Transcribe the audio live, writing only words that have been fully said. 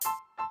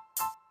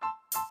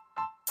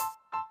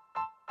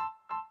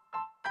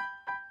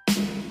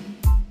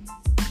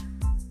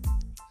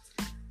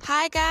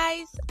Hi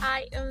guys,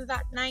 I am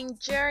that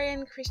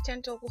Nigerian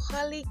Christian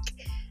talkaholic,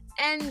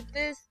 and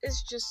this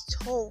is just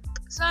talk.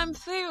 So I'm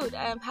thrilled.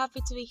 I am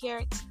happy to be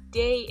here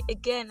today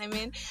again.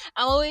 I'm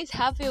always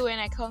happy when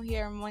I come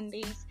here on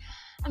Mondays.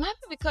 I'm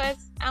happy because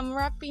I'm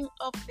wrapping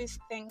up this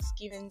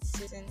Thanksgiving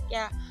season.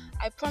 Yeah,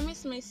 I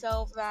promised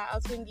myself that I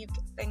was going to give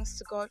thanks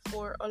to God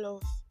for all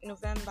of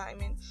November.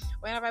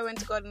 Whenever I went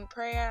to God in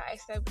prayer, I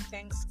started with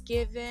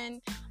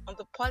Thanksgiving. On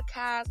the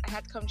podcast, I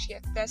had come share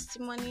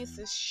testimonies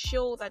to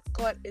show that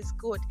God is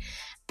good.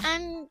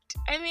 And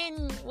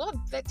what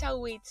better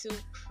way to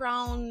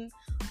crown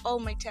all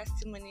my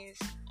testimonies,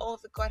 all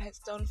that God has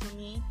done for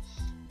me,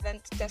 than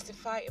to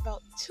testify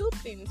about two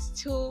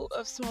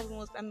of some of the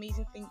most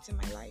amazing things in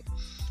my life.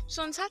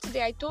 So on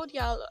Saturday, I told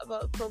y'all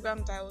about a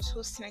program that I was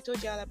hosting. I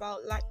told y'all about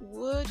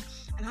Lightwood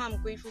and how I'm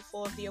grateful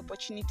for the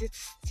opportunity to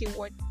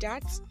steward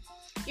that.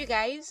 You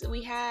guys,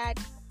 we had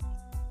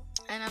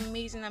an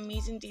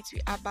amazing date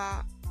with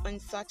Abba on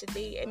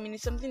Saturday.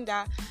 It's something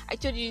that I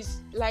told you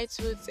is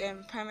Lightwood's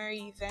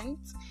primary event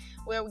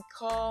where we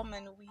come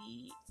and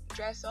we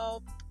dress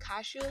up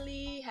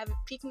casually, have a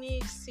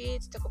picnic,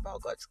 sit, talk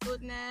about God's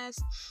goodness,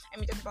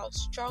 and we talk about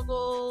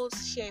struggles,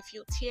 share a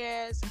few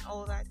tears and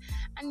all that.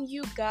 And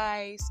you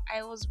guys,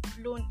 I was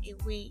blown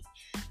away.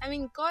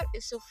 God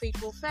is so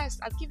faithful. First,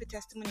 I'll give a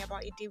testimony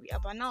about a day with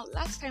Abba. Now,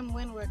 last time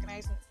when we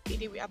organized a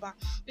day with Abba,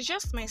 it's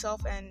just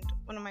myself and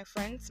one of my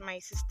friends, my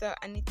sister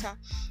Anita.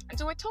 And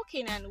so we're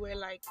talking and we're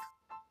like,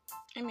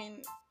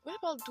 what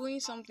about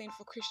doing something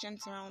for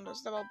Christians around us?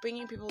 It's about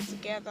bringing people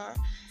together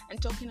and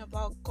talking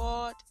about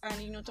God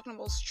and, talking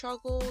about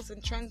struggles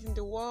and trends in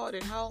the world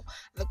and how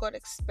the God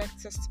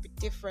expects us to be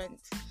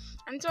different.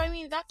 And so,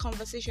 that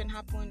conversation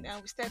happened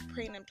and we started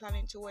praying and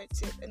planning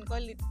towards it. And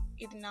God laid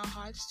it in our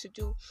hearts to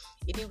do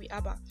a day with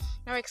Abba.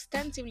 Now,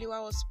 extensively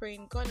while I was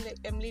praying, God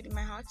laid in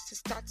my heart to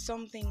start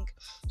something.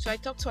 So I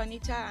talked to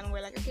Anita and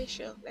we're like, okay,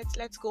 sure,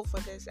 let's go for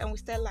this. And we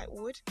started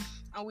Lightwood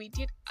and we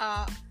did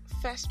our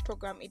first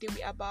program, a day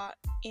with Abba,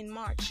 in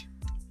March.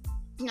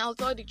 Now, I'll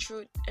tell the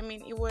truth,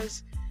 it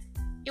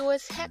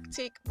was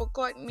hectic, but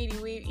God made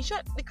a way. In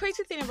short, the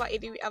crazy thing about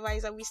AD Abba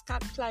is that we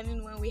start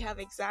planning when we have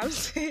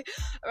exams,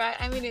 right?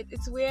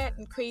 It's weird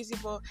and crazy,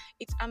 but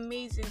it's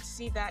amazing to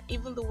see that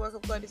even the work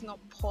of God is not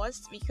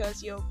paused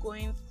because you're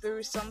going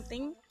through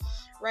something,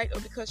 right? Or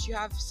because you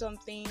have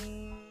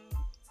something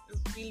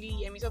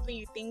really, something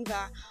you think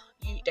that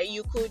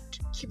you could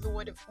keep the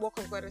work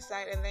of God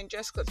aside and then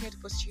just continue to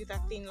pursue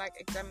that thing like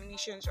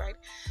examinations, right?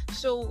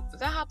 So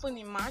that happened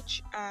in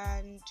March,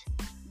 and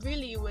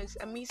really it was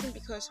amazing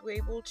because we're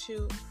able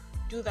to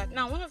do that.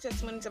 Now, one of the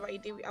testimonies about a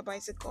day with Abba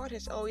is that God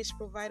has always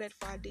provided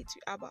for our dates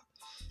with Abba.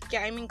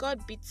 Yeah,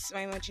 God beats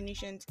my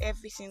imaginations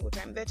every single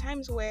time. There are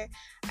times where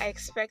I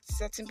expect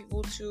certain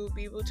people to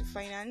be able to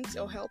finance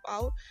or help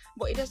out,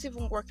 but it doesn't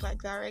even work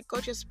like that, right?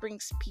 God just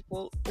brings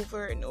people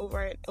over and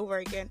over and over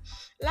again.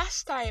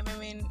 Last time,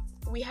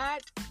 we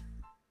had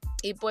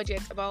a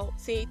budget about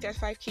say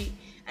 35k,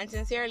 and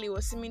sincerely it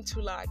was seeming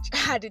too large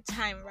at the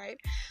time, right?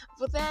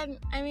 But then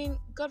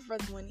God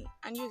brought money,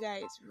 and you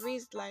guys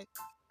raised like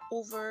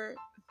over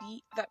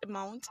that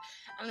amount,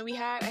 and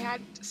I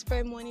had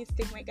spare money to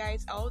take my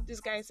guys out.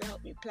 These guys to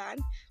help me plan,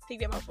 take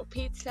them out for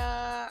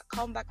pizza,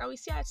 come back, and we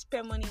still had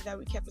spare money that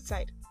we kept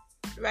aside,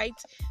 right?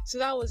 So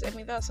that was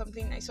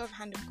something I saw the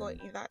hand of God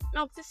in that.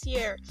 Now this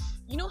year,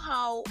 you know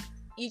how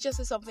you just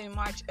did something in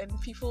March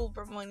and people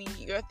brought money.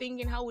 You're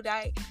thinking, how would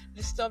I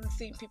disturb the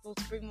same people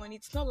to bring money?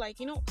 It's not like,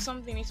 it's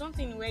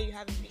something where you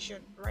have a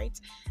vision, right?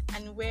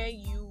 And where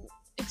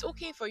it's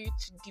okay for you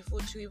to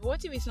devote to it. But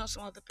what if it's not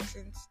some other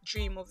person's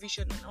dream or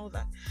vision and all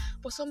that?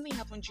 But something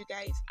happened, you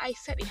guys. I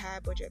set a higher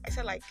budget. I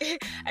said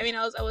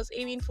I was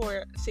aiming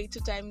for say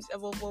 2 times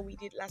above what we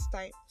did last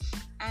time.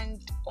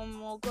 And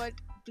God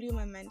blew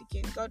my mind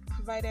again. God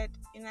provided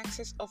in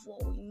excess of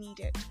what we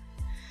needed.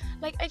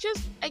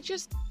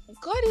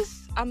 God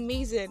is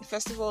amazing.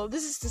 First of all,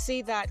 this is to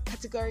say that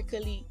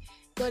categorically,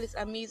 God is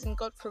amazing.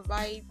 God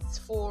provides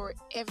for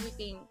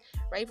everything,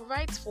 right? He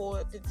provides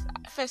for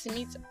first, He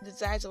meets the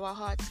desires of our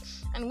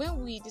hearts. And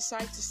when we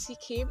decide to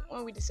seek Him,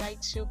 when we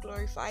decide to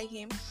glorify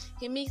Him,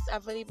 He makes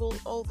available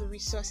all the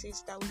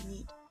resources that we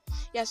need.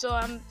 Yeah, so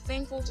I'm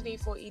thankful today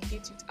for a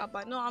date with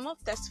Abba. No, I'm not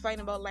testifying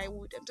about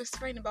Lightwood. I'm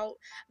testifying about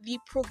the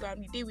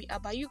program, the day with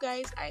Abba. You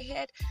guys, I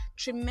heard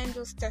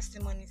tremendous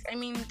testimonies.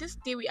 This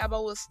day with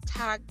Abba was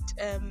tagged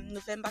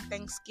November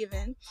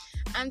Thanksgiving,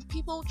 and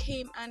people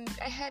came, and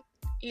I had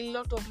a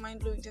lot of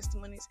mind-blowing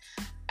testimonies.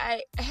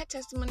 I had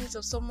testimonies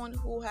of someone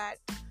who had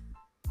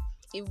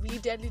a really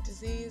deadly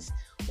disease,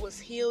 was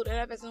healed.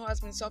 Another person who has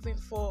been suffering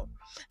for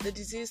the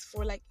disease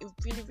for like a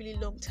really, really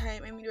long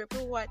time. There were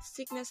people who had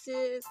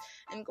sicknesses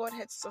and God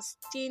had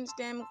sustained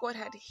them, God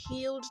had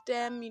healed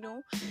them,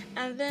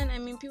 and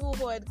then people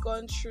who had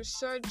gone through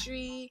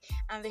surgery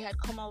and they had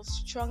come out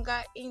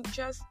stronger in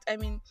just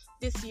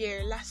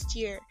last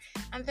year.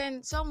 And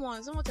then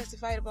someone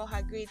testified about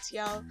her grades,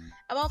 y'all,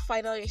 about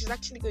final year. She's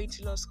actually going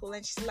to law school,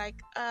 and she's like,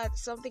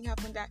 something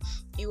happened that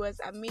it was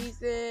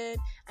amazing,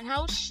 and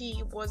how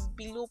she was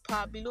below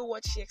par, below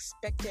what she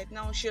expected affected.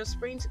 Now she was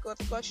praying to God,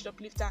 God should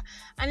uplift her.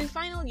 And in her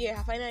final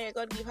year,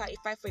 God gave her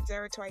a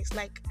 5.0 twice.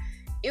 Like,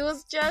 it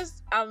was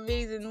just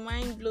amazing,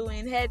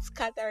 mind-blowing, head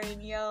scattering,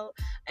 yo.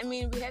 I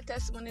mean, we had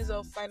testimonies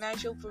of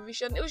financial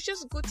provision. It was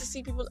just good to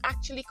see people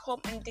actually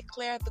come and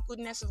declare the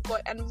goodness of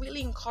God and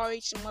really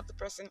encourage the other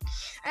person.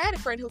 I had a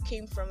friend who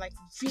came from like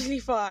really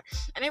far,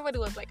 and everybody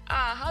was like,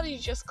 how did you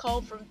just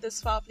come from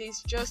this far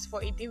place just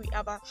for a day with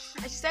Abba?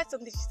 And she said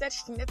something. She said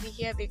she needed to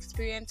hear the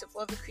experience of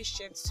other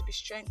Christians to be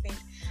strengthened.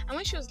 And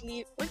when she was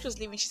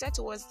leaving, she said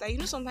to us that,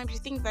 sometimes you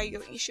think that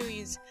your issue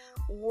is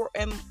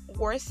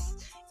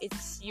worse.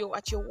 You're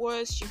at your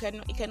worst. You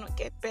cannot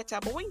get better.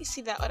 But when you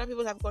see that other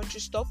people have gone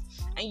through stuff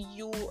and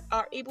you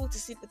are able to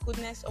see the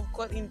goodness of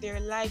God in their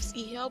lives,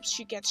 it helps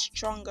you get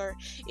stronger.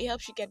 It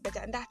helps you get better.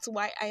 And that's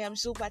why I am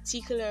so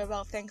particular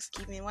about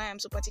Thanksgiving. Why I'm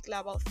so particular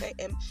about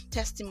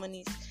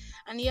testimonies.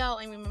 And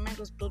my mind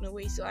was blown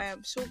away. So I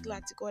am so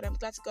glad to God. I'm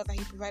glad to God that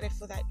He provided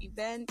for that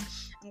event.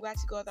 I'm glad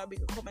to God that we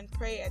could come and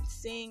pray and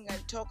sing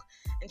and talk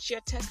and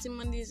share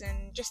testimonies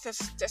and just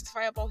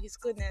testify about His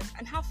goodness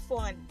and have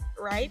fun,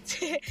 right?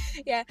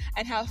 Yeah,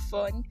 and have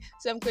fun.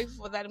 So I'm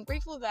grateful for that. I'm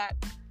grateful that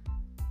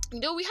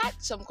we had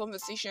some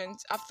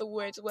conversations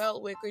afterwards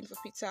while we're going for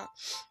pizza.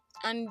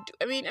 And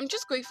I'm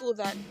just grateful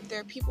that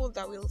there are people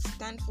that will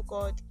stand for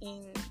God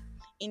in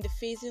the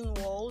facing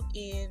world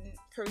in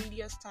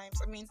perilous times.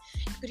 You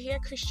could hear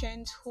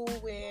Christians who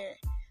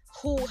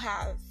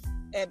have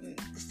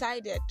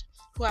decided,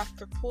 who have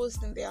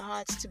proposed in their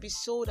hearts to be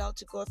sold out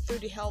to God through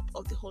the help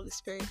of the Holy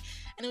Spirit.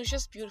 And it was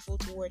just beautiful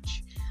to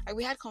watch.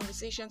 We had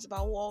conversations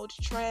about world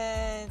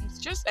trends,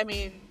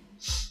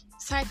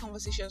 side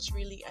conversations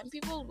really, and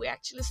people were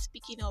actually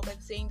speaking up and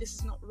saying this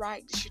is not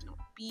right, this should not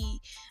be,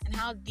 and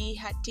how they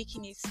had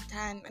taken a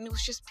stand, and it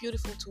was just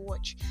beautiful to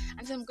watch.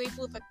 And so I'm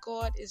grateful that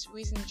God is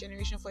raising a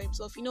generation for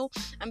Himself.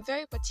 I'm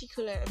very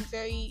particular. I'm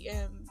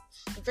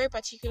very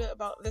particular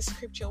about the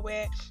scripture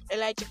where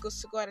Elijah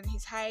goes to God and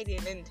he's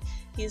hiding and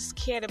he's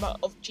scared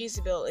of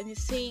Jezebel, and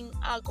he's saying,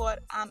 God,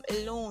 I'm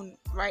alone,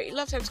 right? A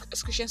lot of times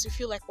as Christians we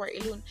feel like we're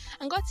alone,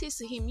 and God says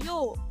to him,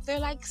 there are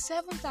like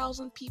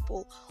 7,000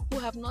 people who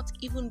have not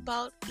even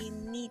bowed a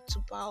knee to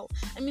bow.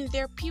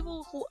 There are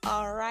people who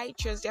are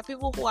righteous, there are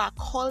people who are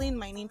calling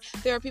my name,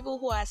 there are people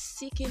who are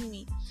seeking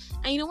me.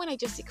 And when I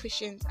just see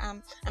Christians,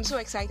 I'm so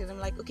excited. I'm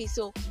like, okay,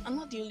 so I'm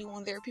not the only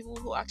one. There are people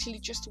who actually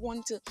just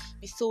want to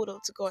be sold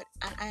out to God,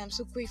 and I am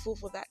so grateful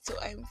for that. So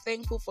I'm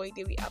thankful for a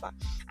day with Abba.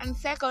 And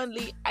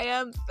secondly, I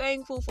am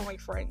thankful for my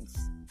friends.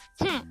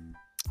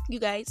 You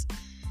guys,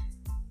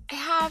 I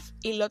have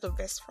a lot of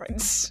best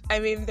friends.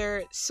 There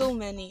are so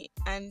many,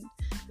 and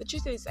the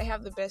truth is I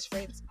have the best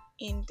friends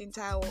in the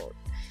entire world.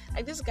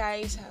 Like, these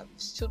guys have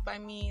stood by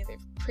me,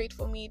 they've prayed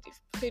for me, they've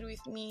prayed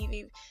with me,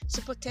 they've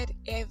supported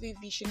every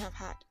vision I've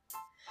had.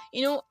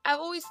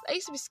 I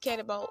used to be scared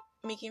about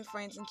making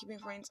friends and keeping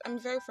friends. I'm a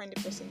very friendly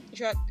person.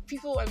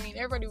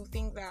 Everybody will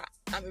think that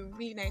I'm a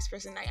really nice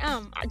person. I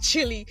am,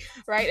 actually,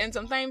 right? And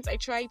sometimes I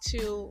try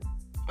to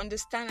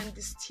understand and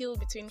distill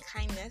between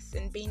kindness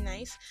and being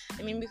nice.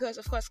 Because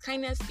of course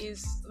kindness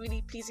is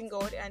really pleasing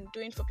God and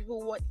doing for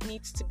people what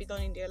needs to be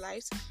done in their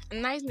lives.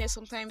 And niceness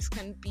sometimes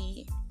could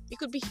be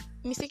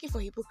mistaken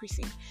for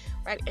hypocrisy,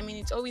 right?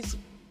 It's always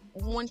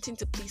wanting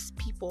to please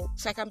people.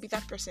 So I can be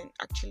that person,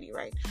 actually,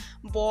 right?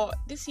 But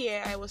this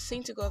year I was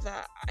saying to God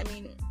that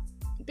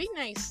being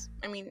nice,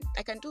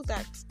 I can do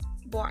that,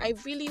 but I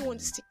really want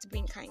to stick to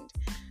being kind.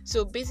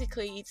 So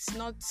basically it's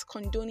not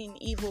condoning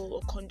evil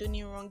or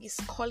condoning wrong, it's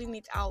calling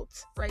it out,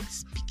 right?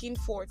 Speaking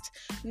forth,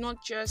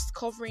 not just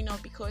covering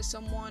up because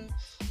someone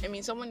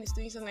is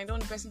doing something. I don't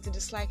want the person to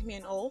dislike me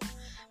and all.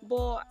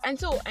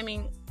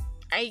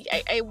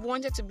 I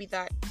wanted to be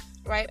that,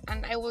 right?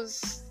 And I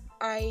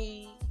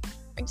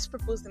just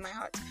proposed in my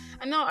heart.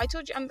 And now I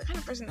told you, I'm the kind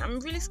of person, I'm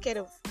really scared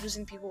of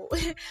losing people.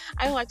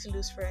 I don't like to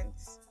lose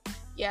friends.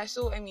 Yeah,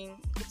 so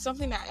it's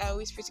something that I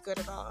always pray to God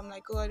about. I'm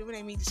like, God, when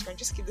I meet this friend,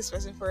 just keep this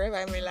person forever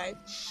in my life.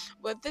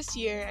 But this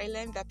year I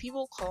learned that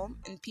people come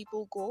and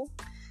people go.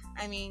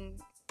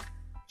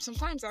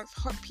 Sometimes I've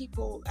hurt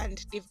people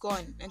and they've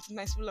gone, and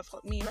sometimes people have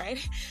hurt me,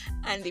 right?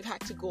 And they've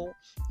had to go.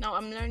 Now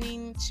I'm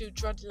learning to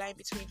draw the line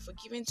between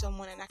forgiving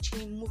someone and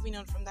actually moving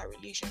on from that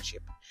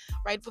relationship,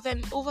 right? But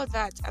then over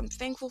that, I'm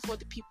thankful for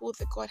the people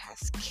that God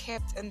has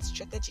kept and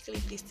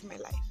strategically placed in my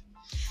life.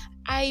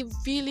 I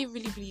really,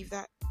 really believe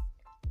that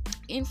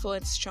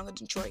influence is stronger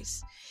than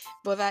choice,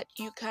 but that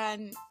you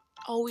can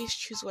always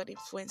choose what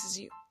influences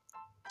you.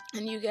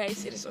 And you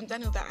guys, it is on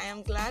that note that I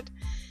am glad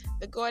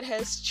that God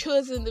has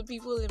chosen the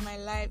people in my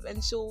life,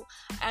 and so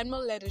I'm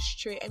not led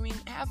astray.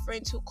 I have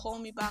friends who call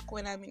me back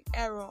when I'm in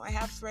error. I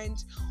have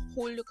friends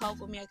who look out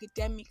for me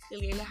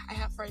academically. I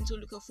have friends who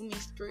look out for me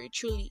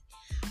spiritually.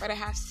 But I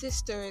have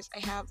sisters,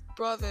 I have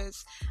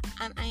brothers,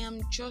 and I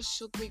am just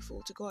so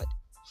grateful to God.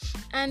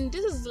 And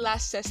this is the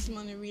last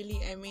testimony,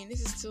 really.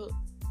 This is to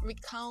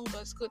recount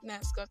God's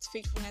goodness, God's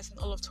faithfulness in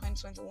all of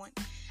 2021.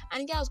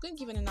 And yeah, I was going to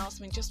give an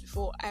announcement just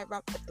before I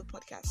wrap up the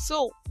podcast.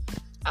 So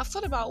I've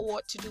thought about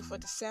what to do for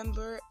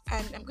December,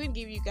 and I'm going to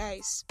give you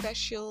guys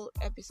special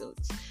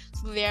episodes.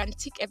 So they're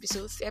antique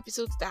episodes, the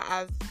episodes that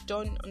I've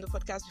done on the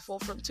podcast before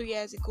from 2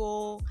 years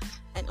ago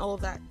and all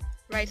that.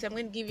 Right, so I'm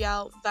going to give you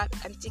out that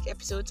antique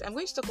episodes. I'm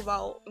going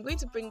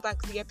to bring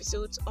back the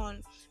episodes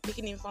on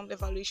making informed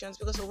evaluations,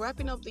 because we're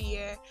wrapping up the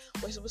year.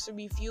 We're supposed to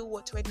review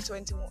what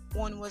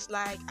 2021 was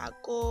like, our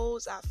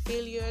goals, our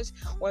failures,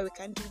 where we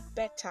can do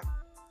better,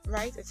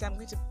 right? And so I'm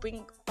going to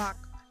bring back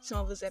some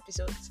of those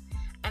episodes.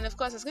 And of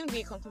course, it's going to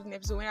be a concluding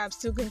episode when I'm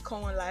still going to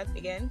come on live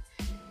again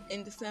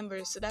in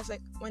December. So that's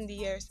like when the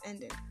year is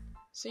ending.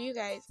 So you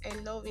guys, I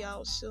love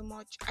y'all so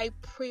much. I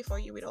pray for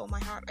you with all my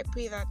heart. I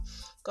pray that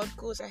God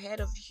goes ahead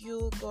of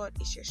you. God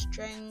is your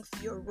strength,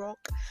 your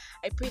rock.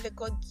 I pray that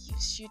God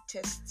gives you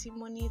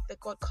testimony, that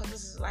God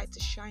causes His light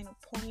to shine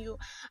upon you.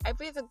 I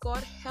pray that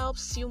God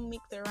helps you make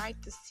the right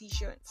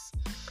decisions.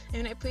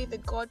 And I pray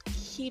that God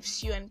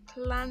keeps you and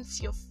plants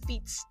your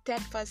feet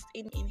steadfast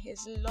in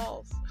His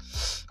love.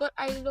 God,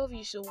 I love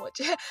you so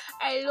much.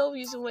 I love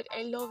you so much.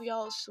 I love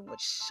y'all so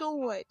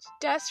much,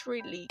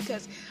 desperately,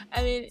 because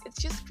it's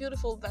just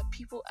beautiful that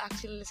people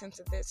actually listen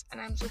to this,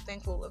 and I'm so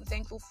thankful. I'm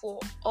thankful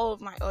for all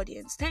of my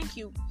audience. Thank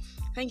you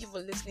for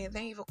listening.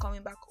 Thank you for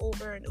coming back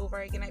over and over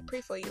again. I pray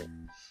for you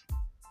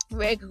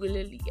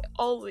regularly,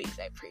 always.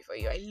 I pray for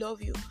you. I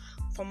love you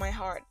from my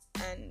heart,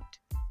 and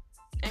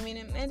I'm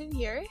ending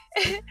here.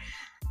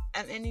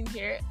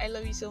 I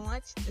love you so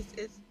much. This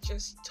is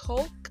just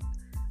talk.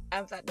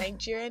 I'm that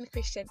Nigerian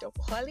Christian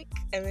alcoholic,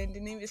 and the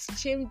name is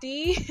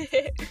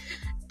Chimdi.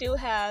 Do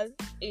have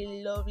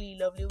a lovely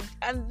week,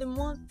 and the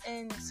month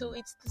ends, so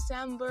it's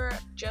December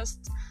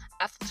just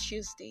after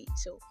Tuesday.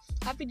 So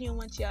happy new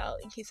month, y'all,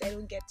 in case I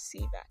don't get to say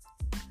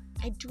that.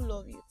 I do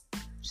love you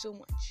so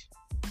much.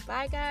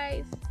 Bye,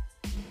 guys.